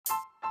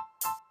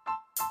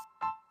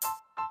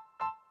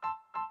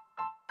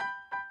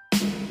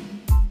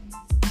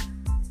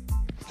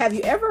Have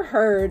you ever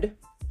heard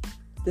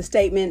the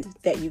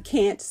statement that you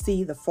can't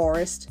see the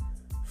forest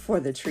for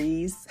the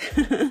trees?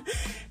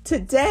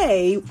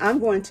 Today, I'm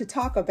going to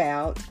talk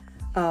about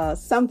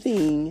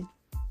something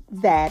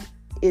that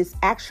is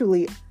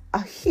actually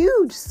a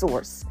huge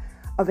source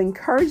of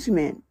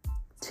encouragement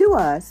to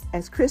us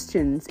as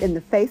Christians in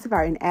the face of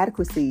our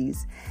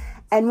inadequacies.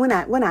 And when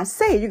I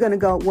say it, you're going to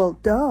go, well,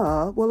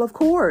 duh, well, of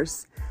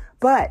course.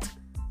 But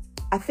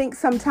I think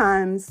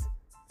sometimes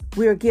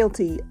we're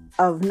guilty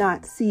of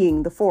not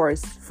seeing the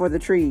forest for the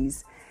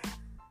trees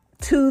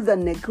to the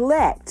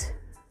neglect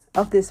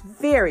of this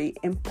very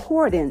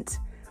important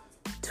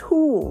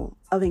tool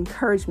of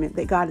encouragement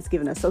that God has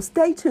given us. So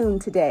stay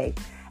tuned today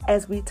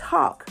as we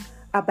talk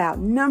about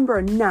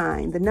number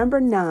 9, the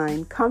number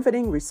 9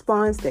 comforting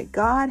response that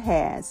God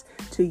has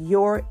to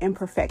your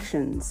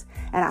imperfections.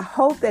 And I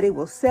hope that it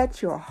will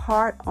set your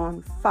heart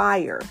on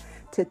fire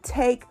to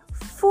take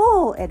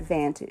full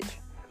advantage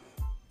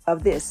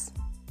of this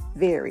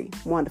very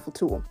wonderful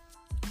tool.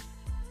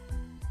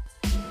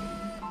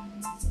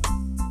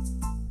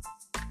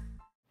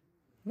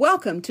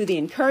 Welcome to the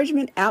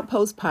Encouragement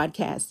Outpost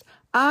podcast.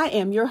 I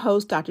am your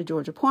host, Dr.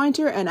 Georgia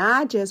Pointer, and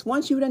I just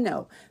want you to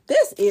know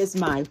this is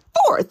my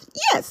fourth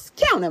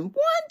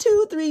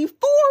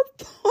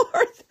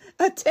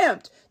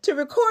attempt to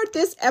record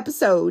this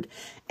episode.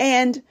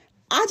 And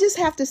I just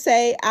have to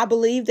say, I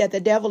believe that the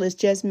devil is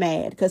just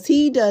mad because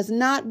he does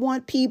not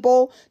want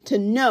people to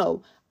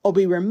know or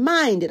be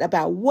reminded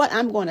about what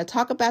I'm going to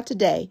talk about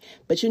today.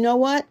 But you know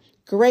what?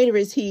 Greater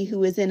is he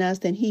who is in us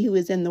than he who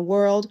is in the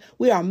world.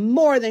 We are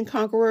more than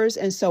conquerors.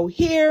 And so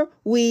here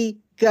we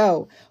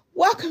go.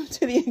 Welcome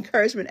to the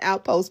Encouragement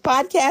Outpost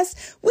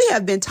podcast. We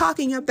have been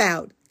talking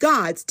about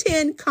God's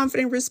 10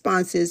 comforting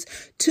responses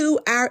to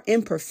our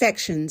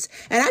imperfections.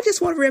 And I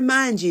just want to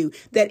remind you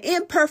that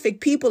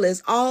imperfect people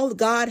is all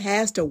God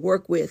has to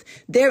work with.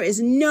 There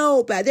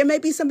may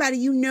be somebody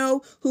you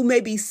know who may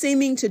be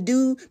seeming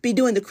to be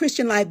doing the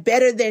Christian life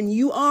better than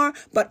you are,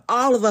 but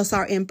all of us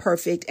are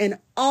imperfect and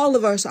all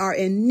of us are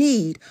in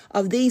need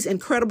of these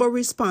incredible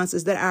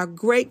responses that our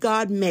great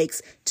God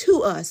makes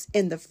to us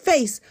in the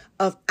face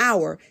of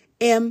our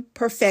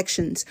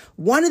imperfections.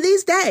 One of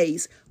these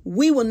days,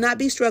 we will not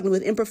be struggling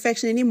with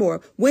imperfection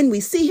anymore. When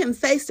we see him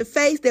face to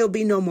face, there will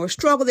be no more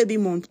struggle. There'll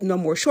be no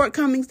more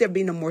shortcomings. There'll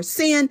be no more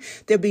sin.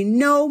 There'll be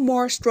no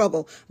more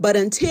struggle. But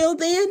until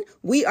then,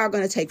 we are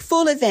going to take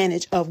full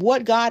advantage of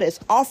what God has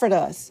offered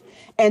us.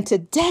 And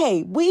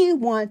today we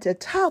want to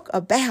talk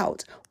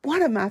about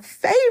one of my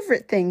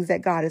favorite things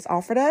that God has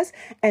offered us,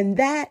 and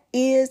that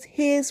is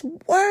his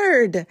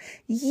word.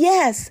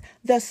 Yes,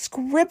 the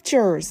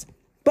scriptures.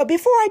 But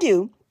before I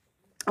do,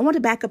 I want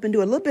to back up and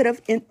do a little bit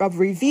of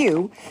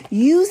review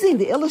using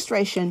the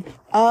illustration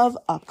of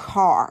a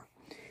car.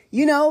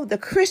 You know, the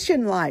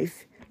Christian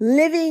life,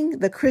 living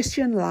the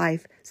Christian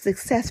life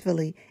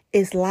successfully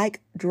is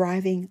like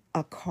driving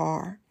a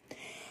car.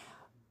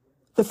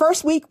 The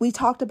first week, we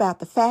talked about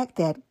the fact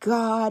that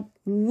God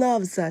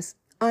loves us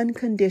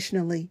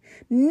unconditionally.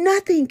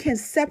 Nothing can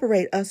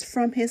separate us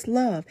from his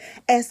love.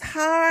 As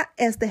high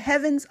as the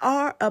heavens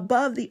are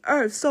above the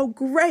earth, so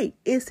great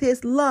is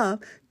his love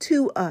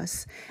to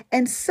us.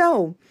 And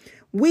so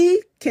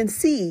we can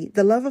see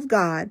the love of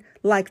God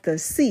like the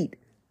seat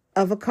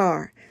of a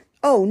car.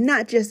 Oh,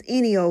 not just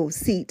any old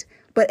seat,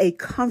 but a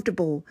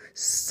comfortable,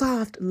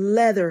 soft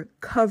leather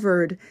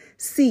covered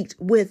seat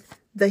with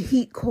the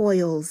heat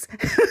coils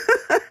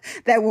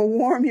that will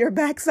warm your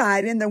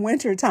backside in the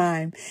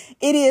wintertime.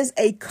 It is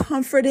a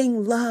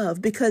comforting love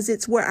because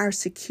it's where our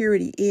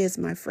security is,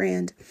 my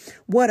friend.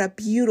 What a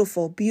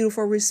beautiful,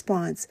 beautiful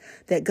response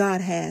that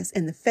God has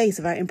in the face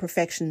of our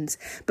imperfections.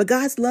 But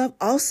God's love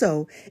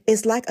also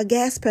is like a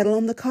gas pedal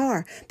on the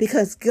car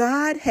because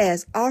God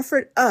has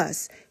offered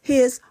us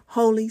his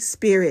Holy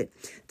Spirit.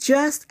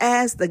 Just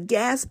as the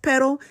gas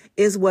pedal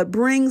is what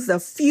brings the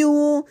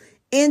fuel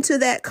into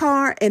that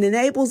car and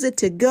enables it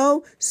to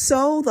go,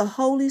 so the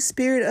Holy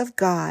Spirit of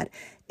God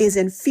is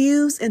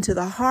infused into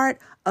the heart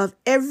of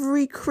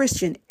every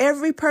Christian.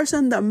 Every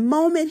person, the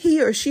moment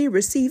he or she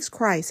receives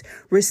Christ,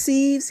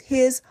 receives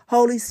his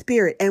Holy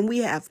Spirit. And we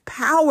have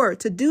power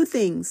to do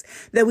things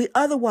that we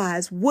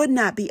otherwise would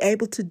not be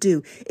able to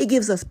do. It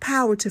gives us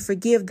power to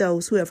forgive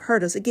those who have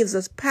hurt us. It gives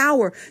us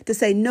power to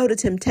say no to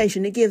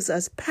temptation. It gives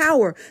us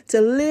power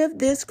to live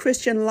this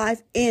Christian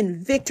life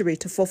in victory,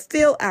 to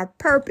fulfill our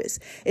purpose.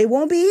 It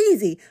won't be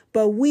easy,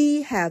 but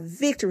we have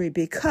victory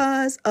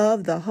because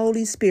of the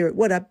Holy Spirit.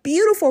 What a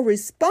beautiful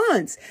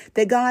response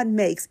that God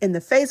makes in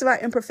the face of our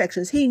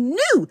imperfections. He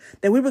knew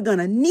that we were going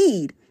to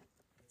need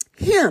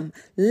him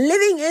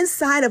living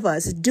inside of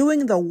us,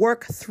 doing the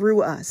work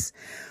through us.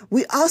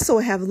 We also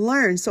have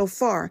learned so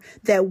far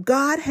that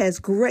God has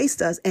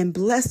graced us and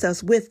blessed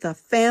us with the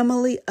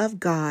family of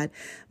God.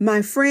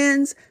 My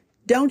friends,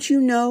 don't you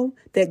know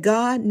that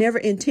God never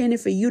intended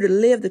for you to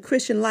live the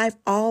Christian life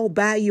all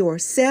by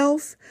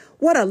yourself?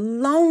 What a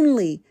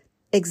lonely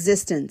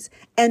existence,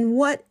 and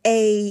what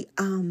a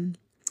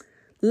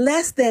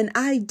less than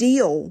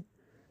ideal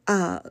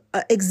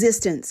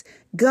existence.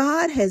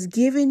 God has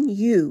given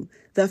you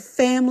the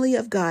family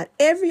of God.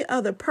 Every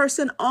other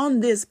person on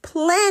this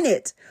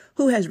planet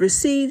who has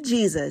received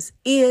Jesus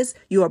is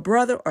your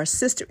brother or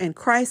sister in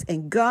Christ.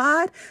 And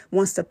God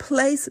wants to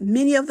place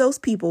many of those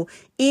people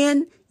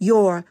in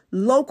your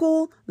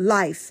local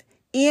life,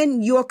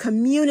 in your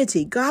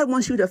community. God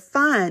wants you to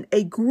find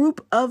a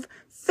group of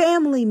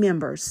family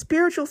members,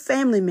 spiritual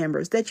family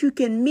members that you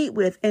can meet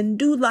with and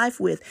do life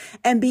with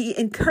and be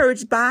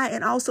encouraged by,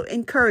 and also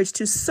encouraged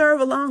to serve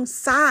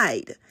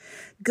alongside.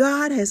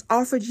 God has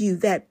offered you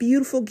that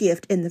beautiful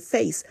gift in the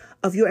face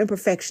of your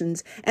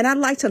imperfections. And I'd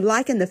like to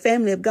liken the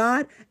family of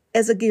God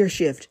as a gear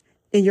shift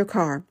in your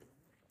car.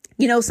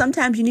 You know,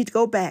 sometimes you need to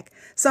go back.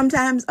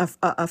 Sometimes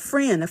a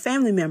friend, a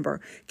family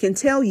member can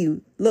tell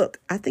you,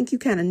 look, I think you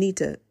kind of need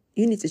to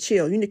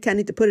chill. You kind of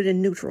need to put it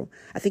in neutral.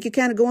 I think you're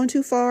kind of going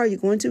too far. You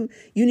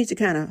need to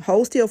kind of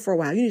hold still for a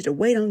while. You need to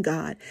wait on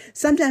God.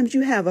 Sometimes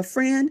you have a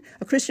friend,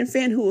 a Christian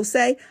friend, who will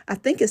say, I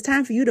think it's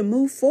time for you to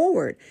move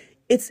forward.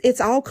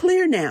 It's all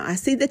clear now. I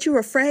see that you're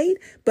afraid,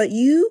 but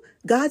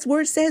God's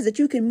word says that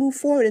you can move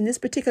forward in this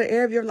particular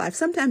area of your life.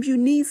 Sometimes you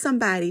need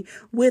somebody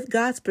with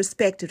God's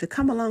perspective to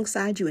come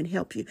alongside you and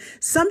help you.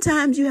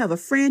 Sometimes you have a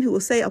friend who will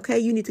say, okay,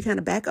 you need to kind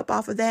of back up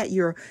off of that.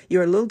 You're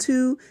a little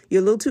too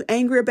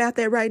angry about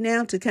that right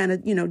now to kind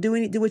of,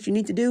 do what you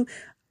need to do.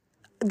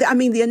 I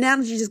mean, the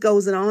analogy just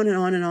goes on and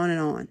on and on and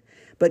on.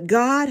 But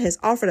God has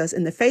offered us,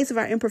 in the face of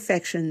our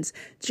imperfections,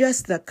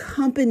 just the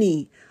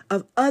company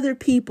of other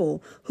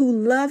people who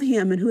love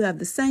him and who have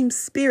the same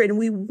spirit. And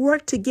we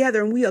work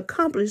together and we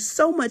accomplish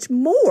so much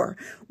more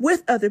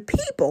with other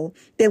people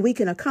than we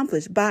can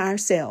accomplish by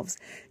ourselves.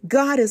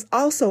 God has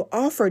also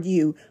offered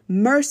you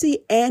mercy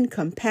and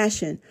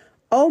compassion.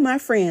 Oh, my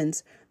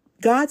friends,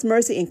 God's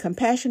mercy and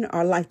compassion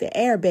are like the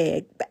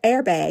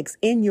airbags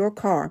in your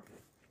car.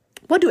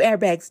 What do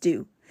airbags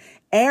do?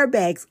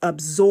 Airbags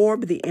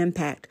absorb the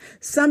impact.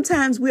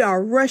 Sometimes we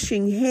are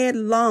rushing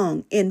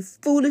headlong in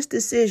foolish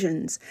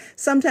decisions.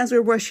 Sometimes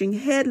we're rushing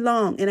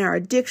headlong in our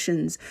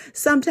addictions.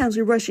 Sometimes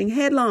we're rushing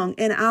headlong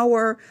in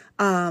our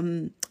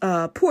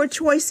poor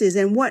choices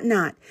and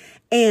whatnot.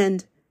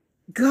 And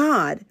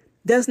God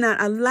does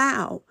not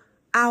allow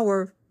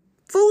our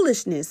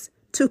foolishness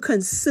to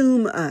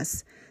consume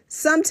us.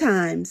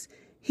 Sometimes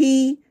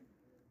he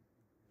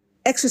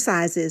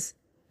exercises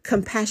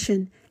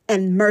compassion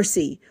and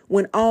mercy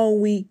when all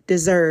we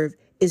deserve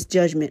is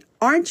judgment.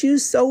 Aren't you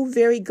so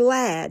very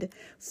glad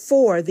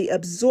for the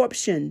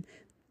absorption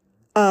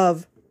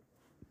of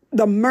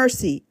the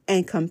mercy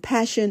and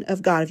compassion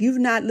of God? If you've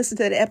not listened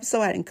to that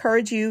episode, I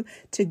encourage you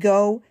to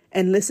go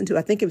and listen to,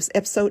 I think it was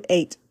episode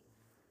 8.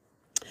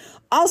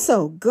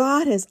 Also,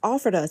 God has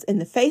offered us, in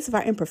the face of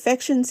our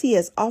imperfections, he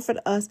has offered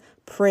us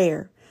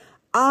prayer.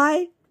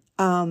 I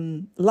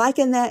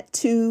liken that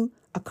to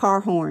a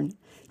car horn.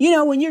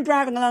 When you're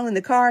driving along in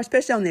the car,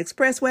 especially on the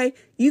expressway,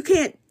 you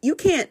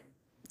can't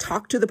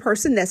talk to the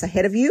person that's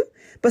ahead of you,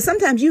 but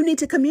sometimes you need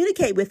to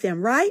communicate with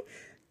them, right?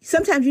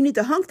 Sometimes you need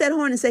to honk that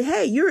horn and say,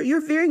 hey,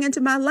 you're veering into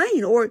my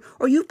lane, or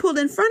you've pulled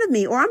in front of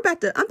me, or I'm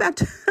about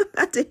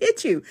to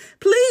hit you.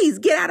 Please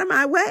get out of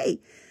my way.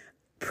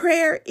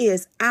 Prayer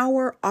is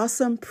our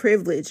awesome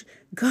privilege.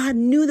 God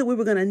knew that we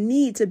were going to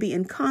need to be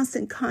in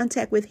constant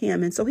contact with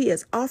him. And so he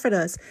has offered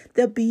us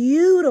the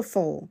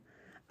beautiful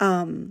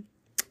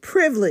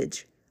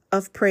privilege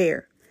of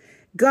prayer.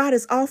 God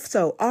has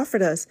also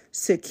offered us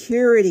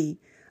security.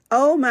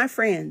 Oh, my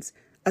friends,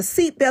 a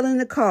seatbelt in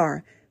the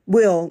car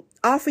will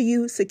offer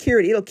you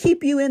security. It'll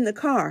keep you in the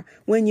car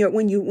when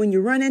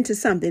you run into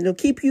something. It'll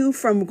keep you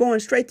from going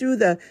straight through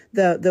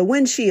the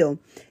windshield.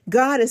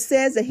 God has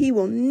says that he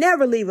will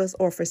never leave us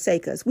or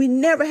forsake us. We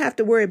never have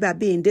to worry about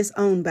being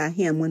disowned by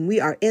him when we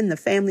are in the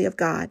family of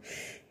God.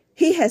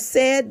 He has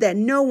said that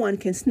no one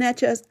can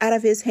snatch us out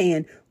of his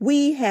hand.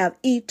 We have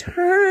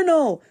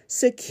eternal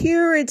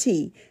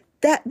security.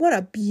 What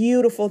a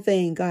beautiful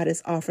thing God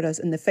has offered us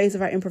in the face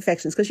of our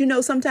imperfections.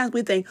 Because, sometimes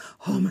we think,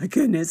 oh, my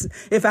goodness,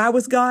 if I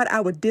was God,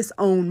 I would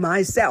disown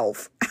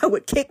myself. I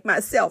would kick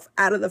myself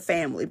out of the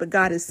family. But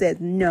God has said,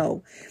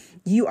 no,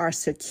 you are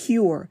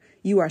secure.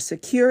 You are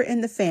secure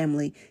in the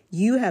family.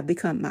 You have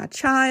become my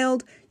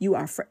child. You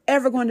are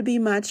forever going to be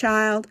my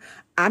child.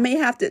 I may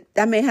have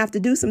to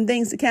do some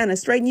things to kind of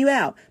straighten you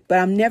out, but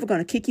I'm never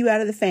going to kick you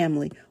out of the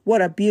family.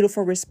 What a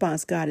beautiful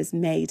response God has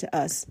made to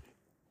us.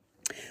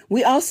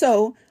 We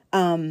also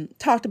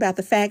talked about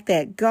the fact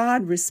that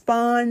God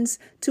responds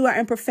to our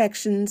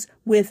imperfections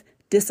with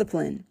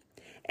discipline.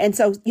 And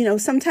so,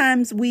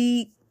 sometimes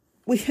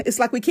it's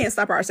like we can't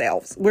stop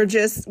ourselves. We're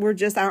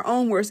just our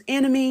own worst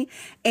enemy.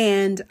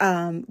 And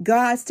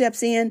God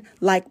steps in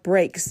like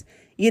brakes.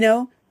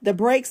 The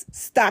brakes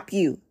stop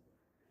you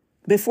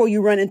before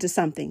you run into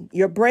something.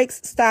 Your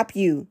brakes stop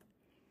you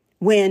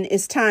when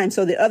it's time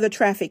so the other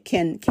traffic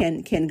can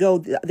go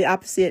the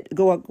opposite,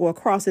 go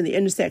across in the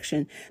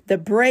intersection. The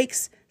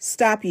brakes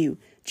stop you,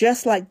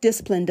 just like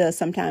discipline does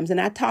sometimes. And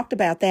I talked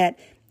about that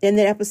in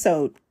the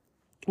episode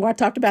where I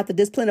talked about the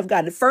discipline of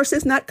God. At first,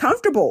 it's not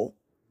comfortable,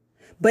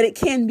 but it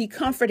can be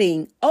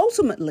comforting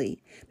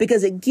ultimately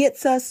because it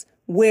gets us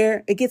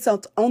where it gets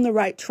us on the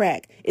right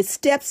track. It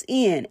steps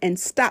in and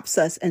stops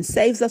us and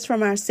saves us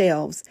from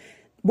ourselves.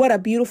 What a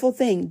beautiful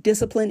thing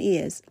discipline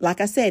is.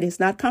 Like I said, it's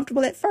not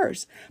comfortable at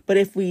first, but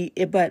if we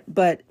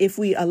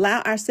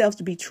allow ourselves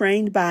to be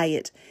trained by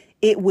it,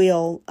 it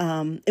will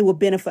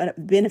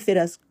benefit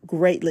us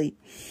greatly.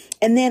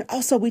 And then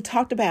also we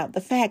talked about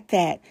the fact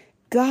that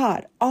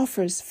God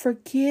offers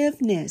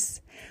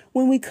forgiveness.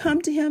 When we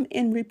come to him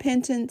in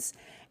repentance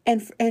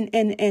and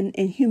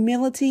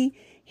humility,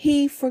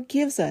 he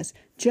forgives us,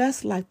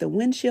 just like the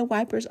windshield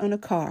wipers on a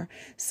car.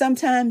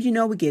 Sometimes,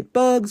 we get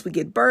bugs, we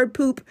get bird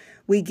poop,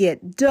 we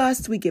get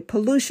dust, we get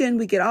pollution,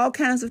 we get all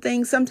kinds of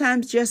things.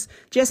 Sometimes just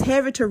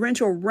heavy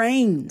torrential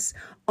rains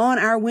on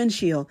our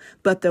windshield,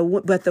 but the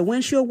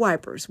windshield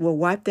wipers will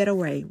wipe that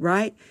away,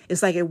 right?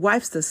 It's like it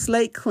wipes the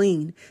slate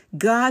clean.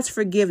 God's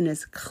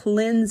forgiveness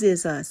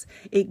cleanses us.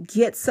 It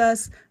gets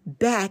us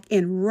back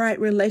in right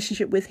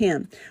relationship with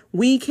him.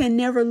 We can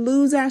never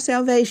lose our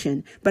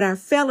salvation, but our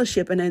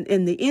fellowship and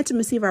the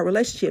intimacy of our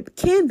relationship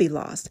can be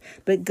lost.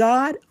 But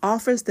God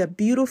offers the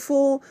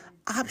beautiful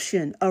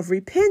option of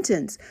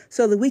repentance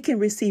so that we can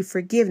receive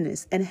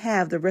forgiveness and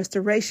have the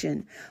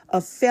restoration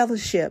of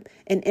fellowship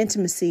and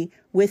intimacy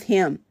with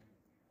him.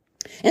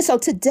 And so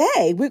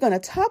today we're going to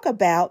talk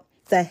about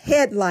the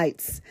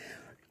headlights.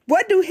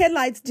 What do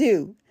headlights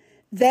do?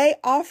 They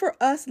offer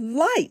us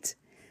light.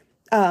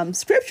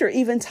 Scripture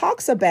even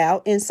talks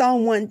about in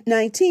Psalm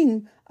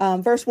 119,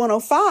 verse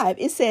 105,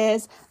 it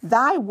says,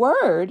 "Thy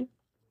word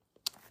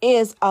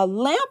is a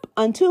lamp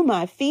unto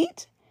my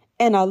feet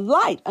and a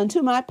light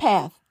unto my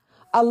path."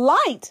 A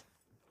light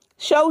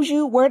shows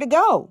you where to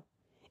go.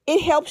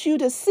 It helps you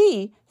to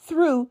see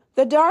through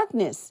the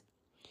darkness.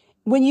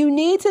 When you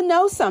need to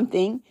know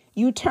something,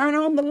 you turn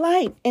on the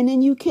light and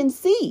then you can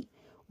see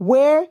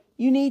where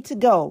you need to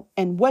go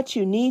and what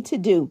you need to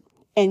do.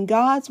 And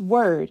God's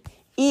word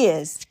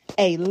is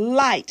a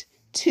light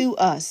to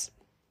us.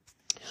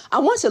 I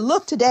want to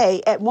look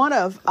today at one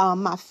of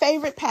my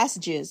favorite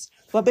passages.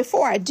 But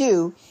before I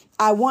do,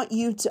 I want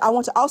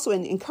to also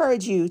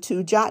encourage you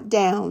to jot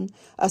down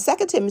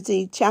 2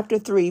 Timothy chapter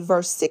 3,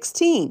 verse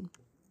 16.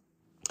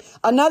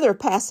 Another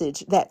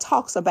passage that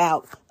talks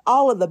about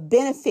all of the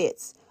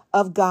benefits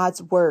of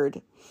God's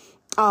word.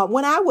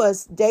 When I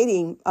was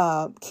dating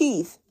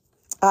Keith,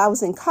 I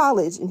was in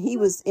college and he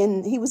was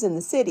in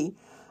the city.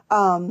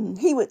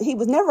 He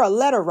was never a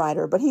letter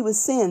writer, but he would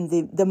send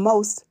the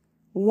most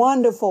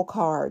wonderful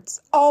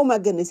cards. Oh my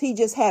goodness. He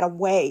just had a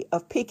way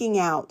of picking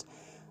out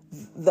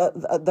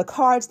the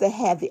cards that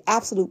had the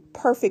absolute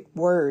perfect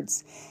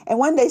words. And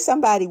one day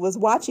somebody was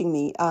watching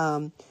me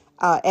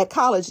at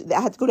college.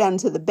 I had to go down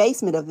into the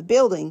basement of the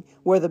building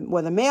where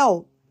the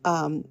mail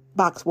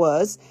box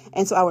was.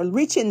 And so I would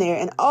reach in there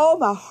and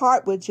my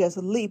heart would just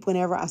leap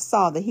whenever I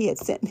saw that he had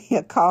sent me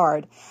a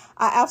card.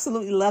 I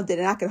absolutely loved it.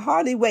 And I could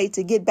hardly wait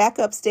to get back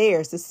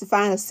upstairs to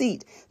find a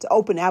seat to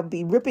open. I would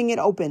be ripping it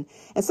open.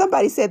 And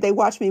somebody said they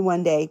watched me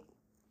one day.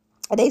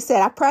 And they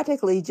said I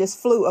practically just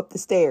flew up the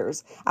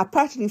stairs. I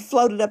practically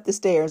floated up the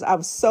stairs. I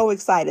was so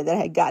excited that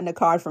I had gotten a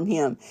card from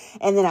him.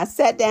 And then I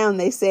sat down.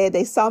 They said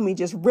they saw me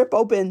just rip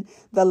open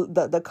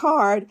the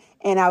card.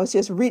 And I was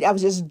just I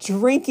was just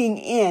drinking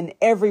in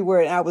every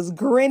word. And I was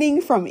grinning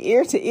from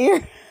ear to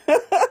ear.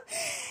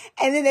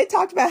 And then they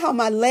talked about how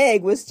my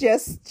leg was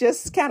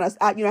just kind of,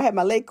 I had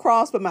my leg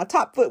crossed, but my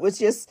top foot was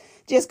just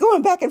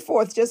going back and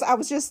forth. I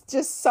was just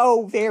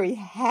so very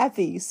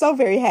happy, so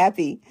very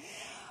happy.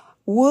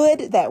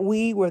 Would that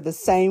we were the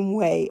same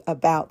way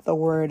about the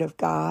word of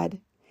God.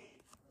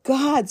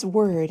 God's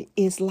word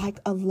is like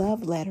a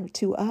love letter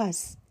to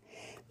us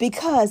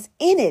because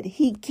in it,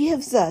 he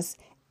gives us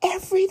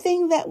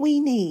everything that we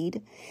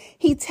need.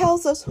 He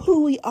tells us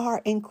who we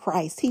are in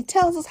Christ. He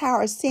tells us how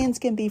our sins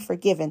can be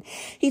forgiven.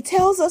 He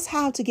tells us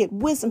how to get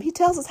wisdom. He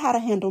tells us how to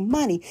handle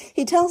money.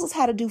 He tells us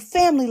how to do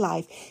family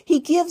life.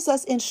 He gives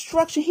us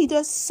instruction. He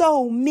does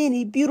so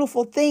many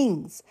beautiful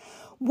things.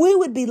 We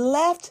would be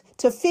left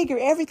to figure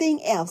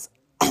everything else.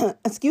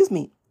 Excuse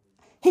me.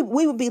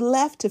 We would be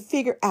left to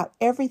figure out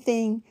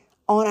everything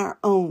on our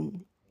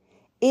own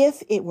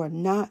if it were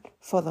not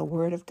for the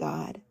word of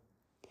God.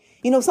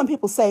 Some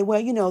people say,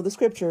 well, the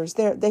scriptures,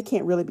 they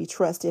can't really be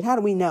trusted. How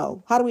do we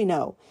know? How do we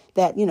know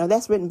that,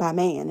 that's written by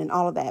man and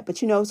all of that? But,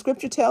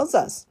 scripture tells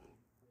us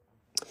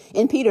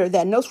in Peter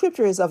that no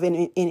scripture is of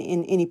in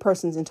any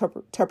person's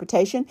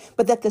interpretation,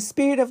 but that the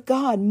Spirit of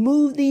God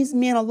moved these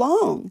men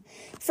along.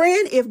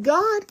 Friend, if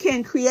God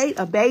can create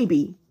a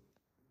baby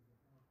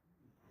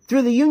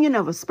through the union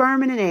of a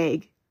sperm and an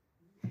egg,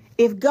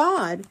 if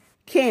God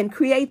can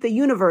create the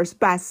universe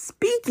by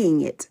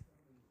speaking it,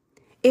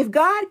 if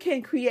God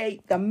can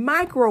create the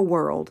micro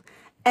world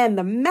and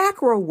the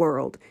macro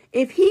world,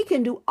 if he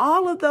can do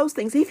all of those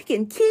things, if he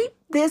can keep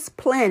this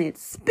planet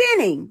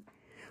spinning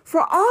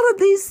for all of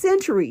these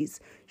centuries,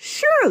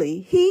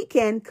 surely he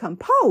can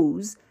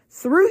compose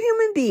through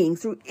human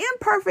beings, through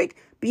imperfect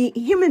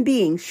human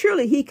beings.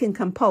 Surely he can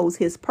compose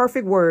his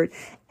perfect word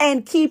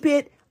and keep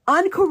it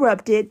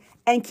uncorrupted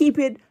and keep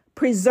it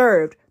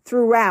preserved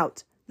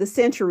throughout the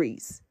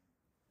centuries.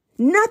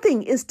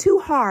 Nothing is too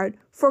hard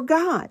for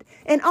God.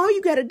 And all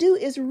you got to do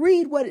is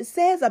read what it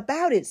says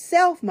about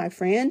itself, my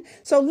friend.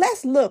 So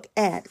let's look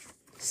at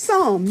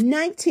Psalm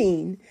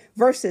 19,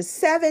 verses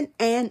 7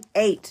 and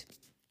 8.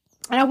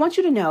 And I want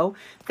you to know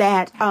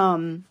that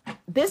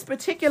this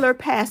particular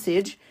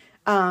passage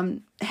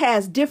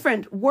has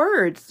different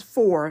words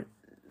for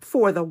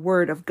the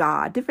word of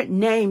God, different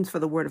names for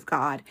the word of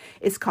God.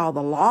 It's called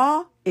the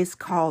law, it's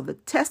called the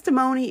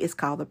testimony, it's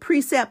called the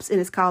precepts, and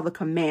it's called the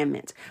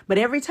commandment. But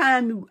every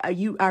time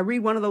I read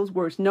one of those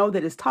words, know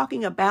that it's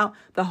talking about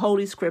the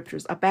Holy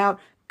Scriptures, about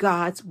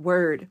God's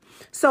word.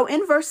 So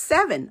in verse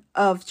 7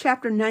 of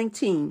chapter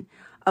 19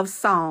 of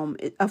Psalms,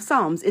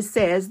 it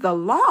says, the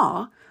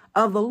law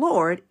of the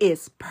Lord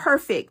is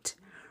perfect,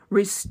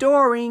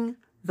 restoring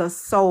the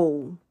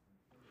soul.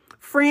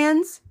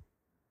 Friends,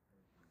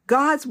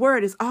 God's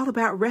word is all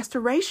about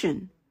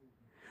restoration.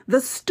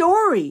 The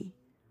story,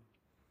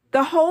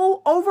 the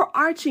whole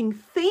overarching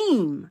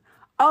theme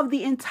of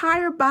the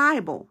entire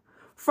Bible,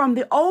 from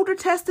the Old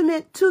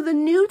Testament to the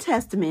New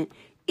Testament,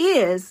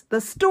 is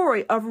the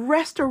story of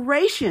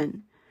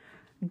restoration.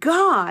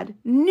 God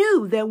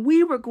knew that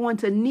we were going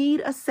to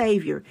need a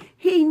Savior.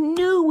 He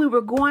knew we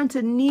were going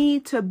to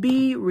need to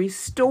be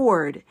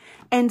restored.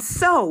 And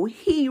so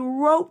he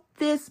wrote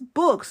this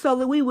book so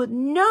that we would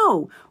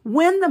know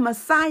when the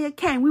Messiah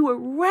came, we would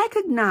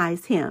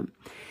recognize him.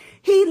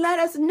 He let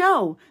us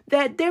know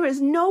that there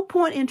is no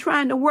point in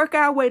trying to work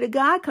our way to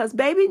God, because,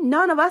 baby,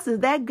 none of us is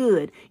that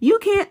good. You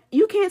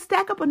can't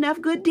stack up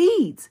enough good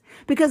deeds,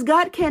 because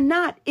God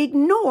cannot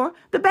ignore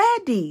the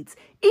bad deeds.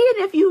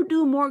 Even if you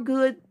do more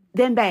good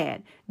than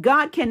bad,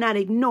 God cannot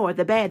ignore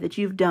the bad that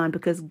you've done,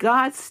 because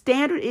God's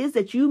standard is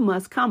that you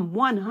must come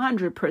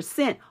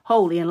 100%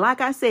 holy. And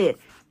like I said,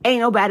 ain't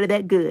nobody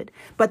that good.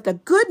 But the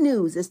good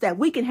news is that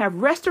we can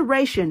have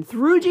restoration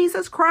through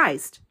Jesus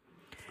Christ.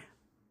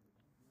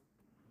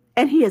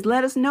 And he has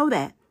let us know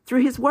that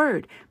through his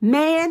word.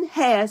 Man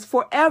has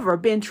forever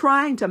been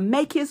trying to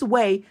make his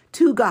way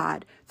to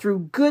God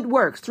through good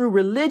works, through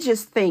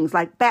religious things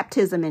like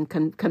baptism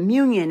and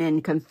communion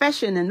and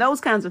confession and those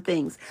kinds of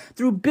things,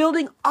 through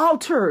building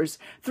altars,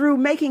 through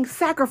making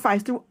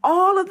sacrifice, through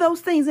all of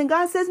those things. And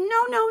God says,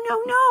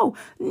 no,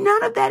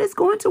 none of that is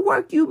going to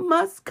work. You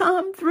must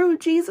come through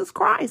Jesus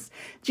Christ.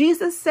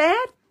 Jesus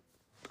said,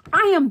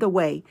 I am the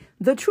way,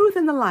 the truth,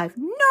 and the life.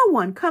 No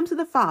one comes to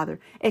the Father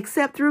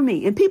except through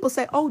me. And people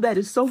say, oh, that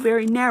is so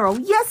very narrow.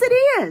 Yes, it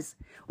is.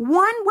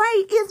 One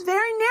way is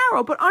very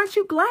narrow, but aren't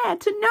you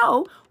glad to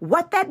know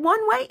what that one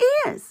way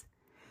is?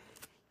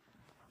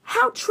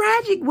 How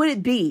tragic would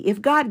it be if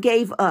God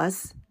gave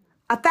us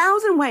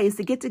 1,000 ways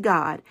to get to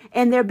God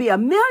and there be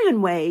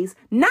 1,000,000 ways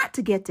not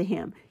to get to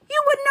him?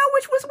 You wouldn't know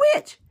which was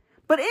which.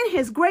 But in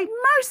his great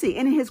mercy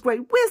and in his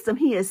great wisdom,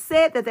 he has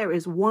said that there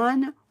is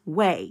one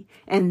way,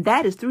 and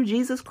that is through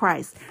Jesus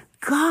Christ.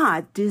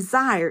 God's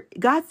desire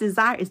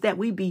is that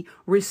we be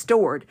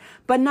restored,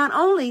 but not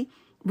only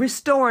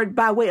restored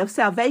by way of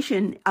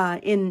salvation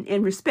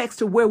in respects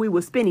to where we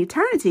will spend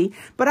eternity,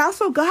 but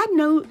also God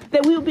knew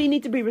that we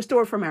need to be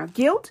restored from our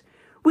guilt.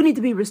 We need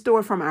to be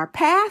restored from our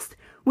past.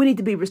 We need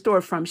to be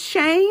restored from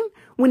shame.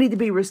 We need to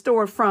be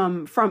restored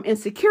from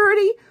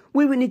insecurity.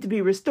 We would need to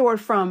be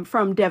restored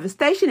from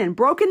devastation and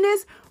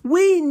brokenness.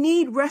 We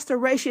need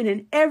restoration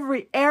in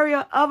every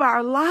area of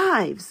our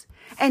lives.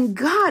 And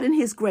God, in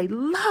his great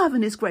love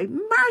and his great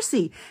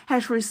mercy,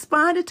 has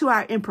responded to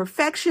our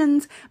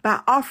imperfections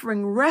by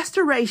offering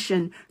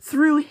restoration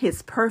through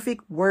his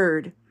perfect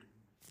word.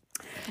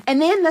 And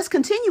then let's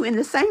continue in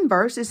the same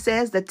verse. It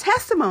says, the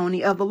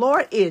testimony of the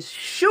Lord is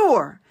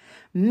sure,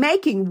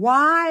 making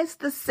wise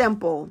the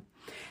simple.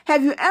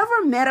 Have you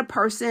ever met a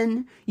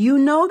person you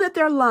know that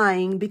they're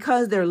lying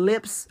because their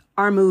lips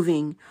are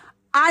moving?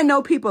 I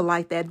know people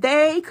like that.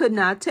 They could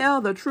not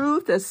tell the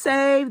truth to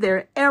save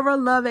their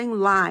ever-loving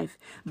life.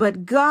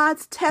 But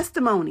God's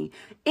testimony,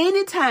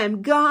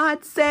 anytime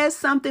God says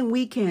something,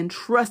 we can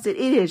trust it.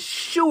 It is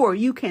sure.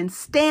 You can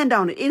stand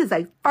on it. It is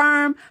a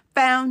firm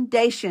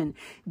foundation.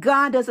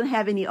 God doesn't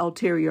have any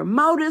ulterior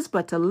motives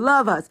but to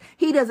love us.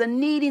 He doesn't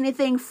need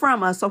anything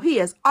from us. So he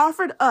has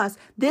offered us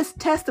this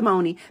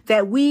testimony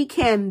that we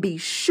can be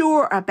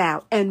sure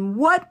about. And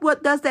what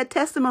does that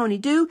testimony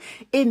do?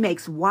 It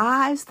makes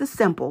wise the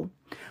simple.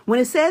 When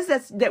it says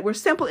that we're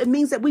simple, it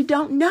means that we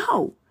don't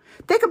know.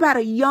 Think about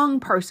a young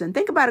person.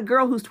 Think about a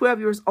girl who's 12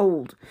 years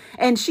old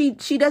and she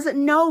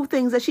doesn't know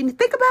things that she needs.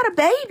 Think about a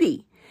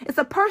baby. It's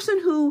a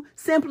person who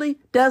simply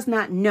does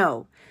not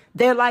know.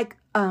 They're like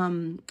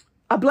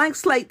a blank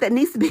slate that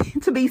needs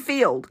to be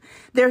filled.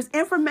 There's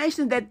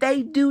information that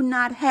they do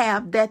not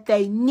have that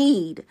they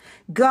need.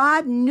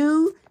 God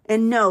knew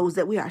and knows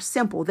that we are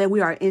simple, that we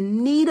are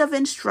in need of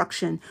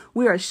instruction.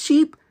 We are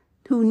sheep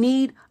who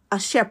need a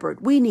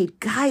shepherd. We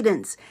need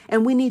guidance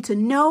and we need to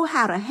know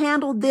how to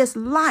handle this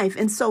life.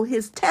 And so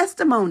his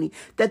testimony,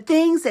 the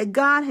things that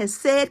God has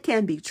said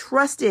can be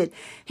trusted.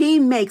 He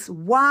makes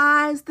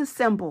wise the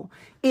simple.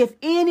 If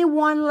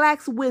anyone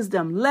lacks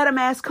wisdom, let him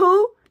ask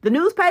who? The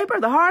newspaper,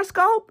 the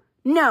horoscope?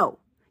 No.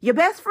 Your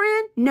best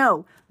friend?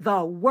 No,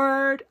 the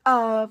word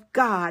of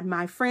God,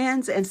 my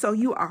friends. And so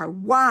you are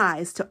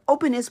wise to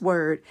open his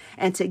word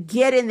and to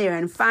get in there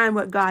and find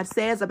what God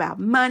says about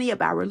money,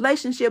 about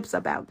relationships,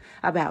 about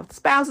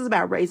spouses,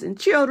 about raising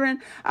children,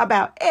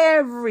 about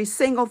every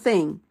single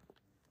thing.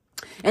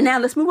 And now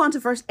let's move on to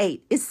verse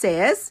 8. It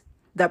says,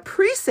 the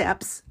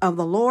precepts of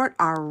the Lord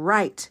are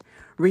right,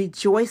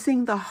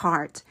 rejoicing the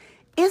heart.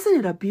 Isn't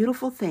it a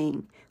beautiful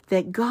thing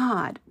that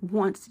God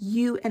wants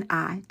you and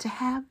I to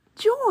have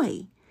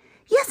joy?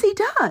 Yes, he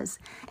does.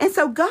 And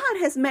so God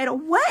has made a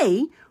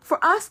way for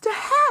us to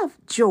have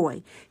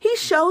joy. He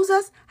shows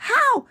us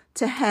how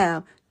to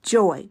have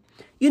joy.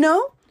 You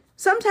know,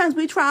 sometimes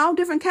we try all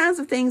different kinds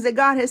of things that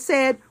God has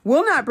said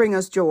will not bring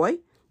us joy,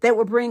 that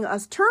will bring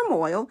us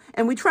turmoil.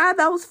 And we try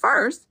those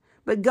first.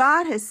 But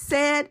God has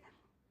said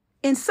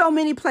in so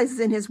many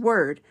places in his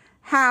word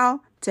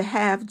how to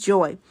have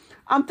joy.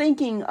 I'm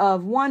thinking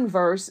of one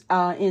verse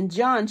in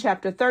John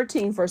chapter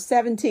 13, verse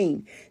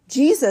 17.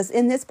 Jesus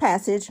in this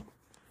passage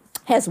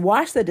has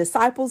washed the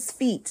disciples'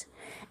 feet,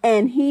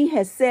 and he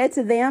has said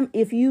to them,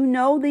 if you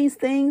know these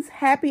things,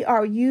 happy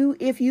are you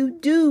if you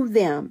do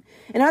them.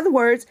 In other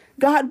words,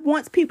 God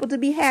wants people to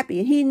be happy,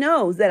 and he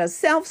knows that a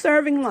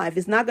self-serving life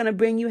is not going to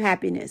bring you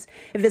happiness.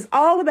 If it's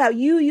all about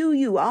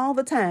you all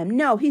the time,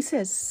 no, he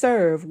says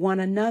serve one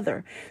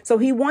another. So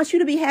he wants you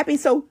to be happy.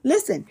 So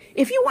listen,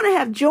 if you want to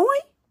have joy,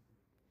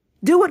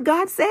 do what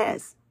God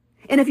says.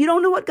 And if you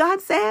don't know what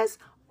God says,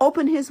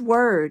 open his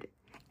word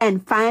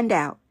and find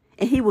out.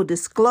 And he will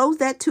disclose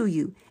that to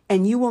you,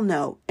 and you will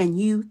know, and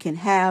you can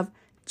have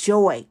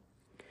joy.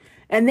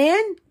 And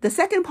then the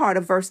second part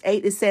of verse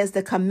 8, it says,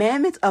 the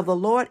commandment of the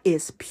Lord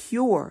is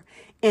pure,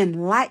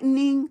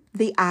 enlightening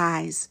the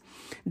eyes.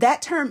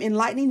 That term,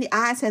 enlightening the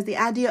eyes, has the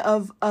idea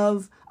of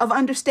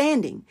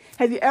understanding.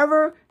 Have you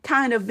ever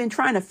kind of been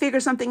trying to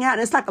figure something out,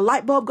 and it's like a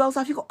light bulb goes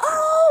off? You go,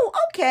 oh,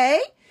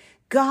 okay.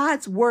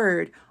 God's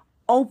word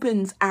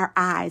opens our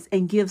eyes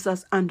and gives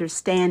us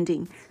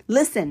understanding.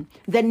 Listen,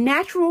 the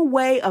natural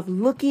way of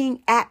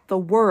looking at the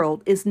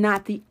world is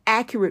not the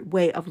accurate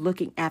way of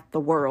looking at the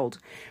world.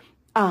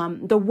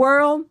 The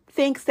world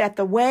thinks that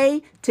the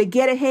way to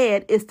get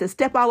ahead is to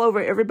step all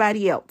over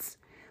everybody else.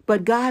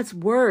 But God's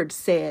word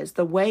says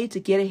the way to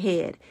get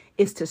ahead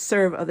is to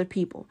serve other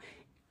people.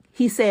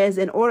 He says,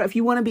 if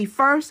you want to be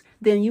first,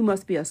 then you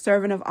must be a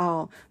servant of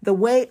all. The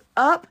way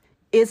up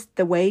is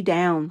the way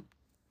down.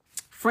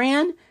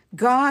 Friend,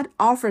 God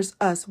offers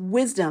us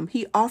wisdom.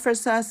 He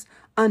offers us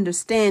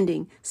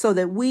understanding so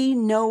that we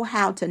know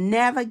how to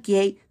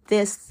navigate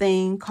this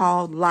thing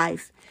called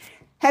life.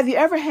 Have you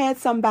ever had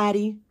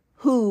somebody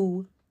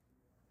who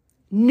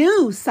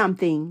knew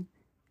something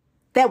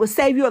that would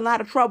save you a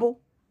lot of trouble,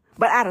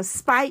 but out of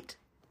spite,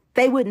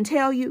 they wouldn't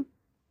tell you?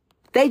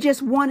 They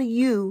just wanted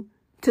you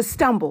to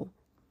stumble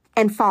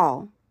and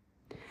fall.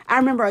 I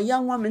remember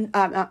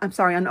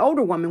an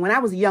older woman, when I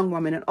was a young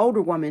woman, an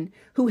older woman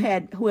who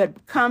had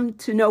come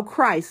to know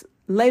Christ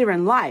later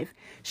in life.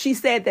 She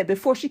said that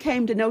before she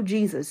came to know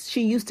Jesus,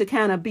 she used to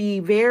kind of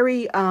be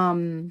very,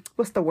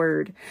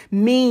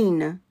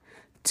 mean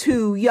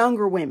to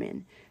younger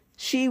women.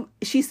 She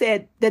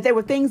said that there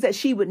were things that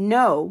she would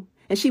know,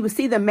 and she would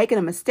see them making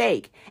a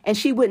mistake, and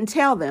she wouldn't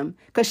tell them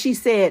because she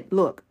said,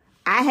 look,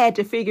 I had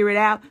to figure it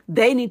out.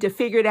 They need to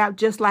figure it out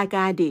just like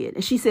I did.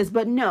 And she says,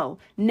 but no,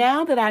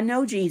 now that I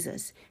know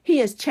Jesus, he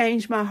has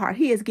changed my heart.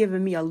 He has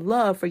given me a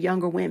love for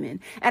younger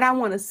women. And I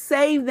want to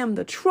save them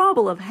the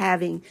trouble of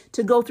having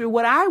to go through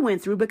what I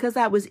went through because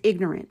I was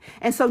ignorant.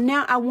 And so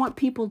now I want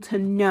people to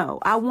know.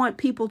 I want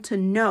people to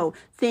know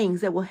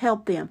things that will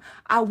help them.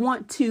 I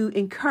want to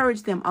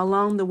encourage them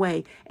along the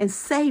way and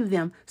save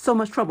them so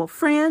much trouble.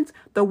 Friends,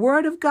 the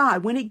word of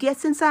God, when it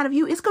gets inside of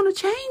you, it's going to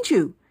change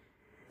you.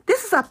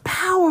 This is a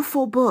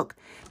powerful book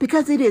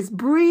because it is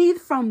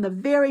breathed from the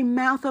very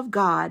mouth of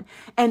God.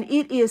 And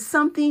it is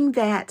something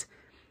that,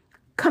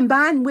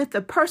 combined with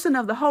the person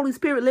of the Holy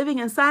Spirit living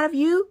inside of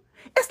you,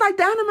 it's like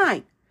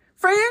dynamite.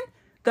 Friend,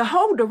 the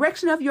whole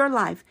direction of your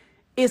life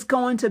is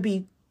going to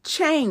be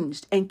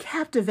changed and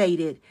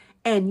captivated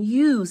and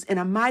used in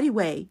a mighty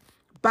way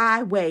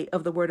by way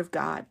of the word of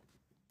God.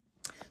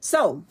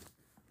 So,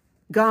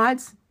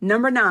 God's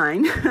number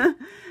 9,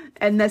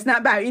 and that's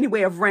not by any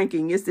way of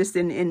ranking. It's just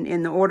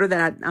in the order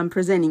that I'm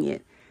presenting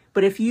it.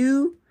 But if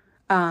you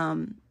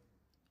will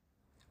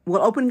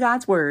open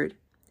God's word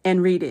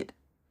and read it,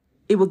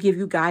 it will give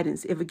you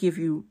guidance. It will give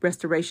you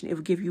restoration. It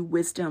will give you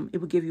wisdom. It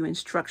will give you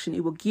instruction.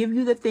 It will give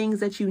you the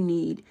things that you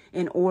need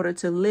in order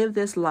to live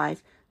this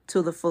life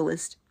to the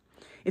fullest.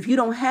 If you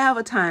don't have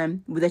a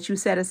time that you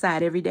set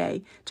aside every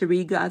day to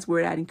read God's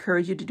word, I'd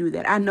encourage you to do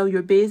that. I know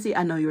you're busy.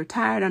 I know you're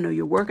tired. I know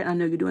you're working. I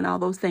know you're doing all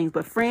those things.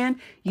 But friend,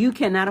 you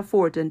cannot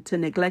afford to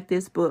neglect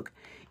this book.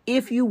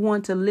 If you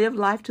want to live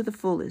life to the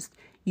fullest,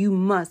 you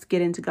must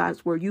get into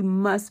God's word. You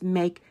must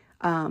make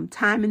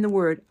time in the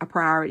word a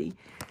priority.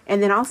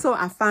 And then also,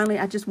 I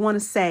just want to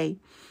say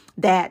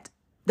that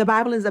the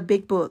Bible is a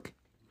big book.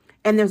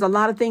 And there's a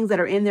lot of things that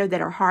are in there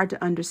that are hard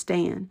to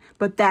understand.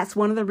 But that's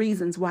one of the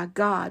reasons why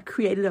God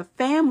created a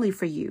family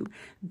for you.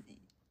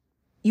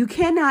 You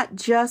cannot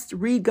just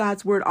read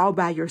God's word all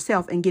by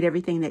yourself and get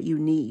everything that you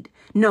need.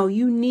 No,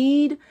 you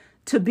need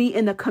to be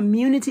in a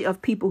community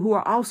of people who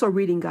are also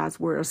reading God's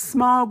word, a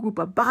small group,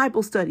 of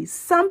Bible studies,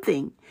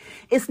 something.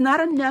 It's not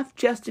enough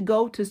just to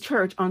go to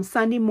church on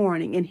Sunday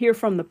morning and hear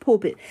from the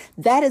pulpit.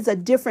 That is a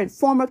different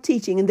form of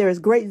teaching, and there is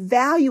great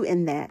value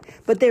in that.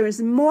 But there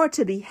is more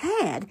to be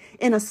had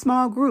in a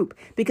small group,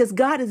 because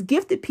God has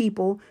gifted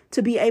people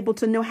to be able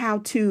to know how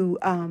to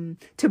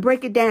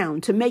break it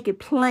down, to make it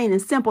plain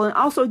and simple, and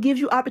also gives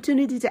you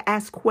opportunity to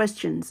ask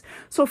questions.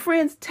 So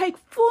friends, take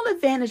full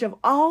advantage of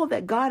all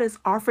that God has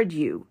offered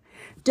you.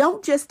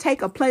 Don't just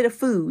take a plate of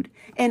food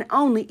and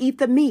only eat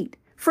the meat.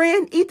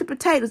 Friend, eat the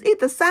potatoes, eat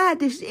the side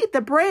dishes, eat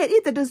the bread,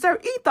 eat the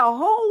dessert, eat the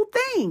whole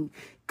thing.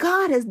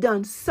 God has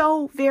done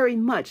so very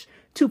much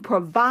to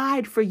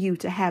provide for you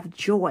to have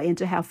joy and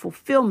to have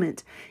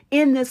fulfillment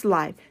in this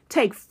life.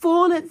 Take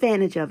full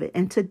advantage of it.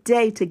 And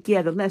today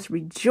together, let's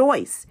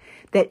rejoice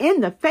that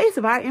in the face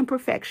of our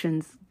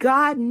imperfections,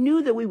 God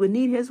knew that we would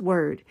need his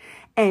word,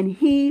 and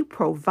he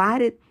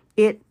provided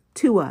it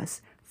to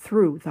us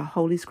through the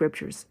Holy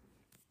Scriptures.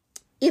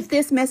 If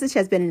this message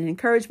has been an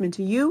encouragement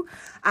to you,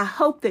 I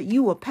hope that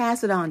you will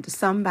pass it on to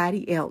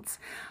somebody else.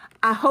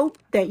 I hope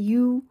that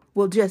you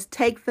will just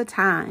take the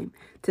time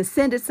to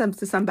send it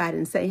to somebody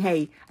and say,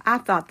 hey, I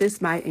thought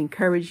this might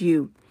encourage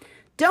you.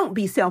 Don't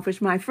be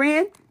selfish, my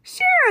friend.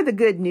 Share the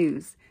good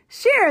news.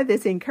 Share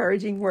this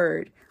encouraging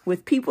word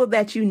with people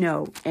that you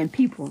know and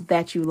people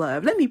that you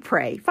love. Let me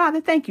pray. Father,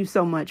 thank you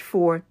so much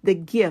for the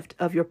gift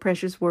of your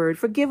precious word.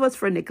 Forgive us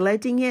for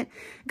neglecting it.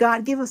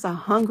 God, give us a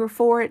hunger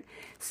for it.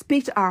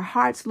 Speak to our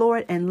hearts,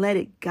 Lord, and let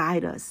it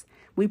guide us.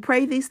 We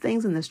pray these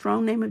things in the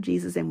strong name of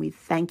Jesus, and we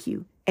thank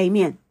you.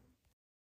 Amen.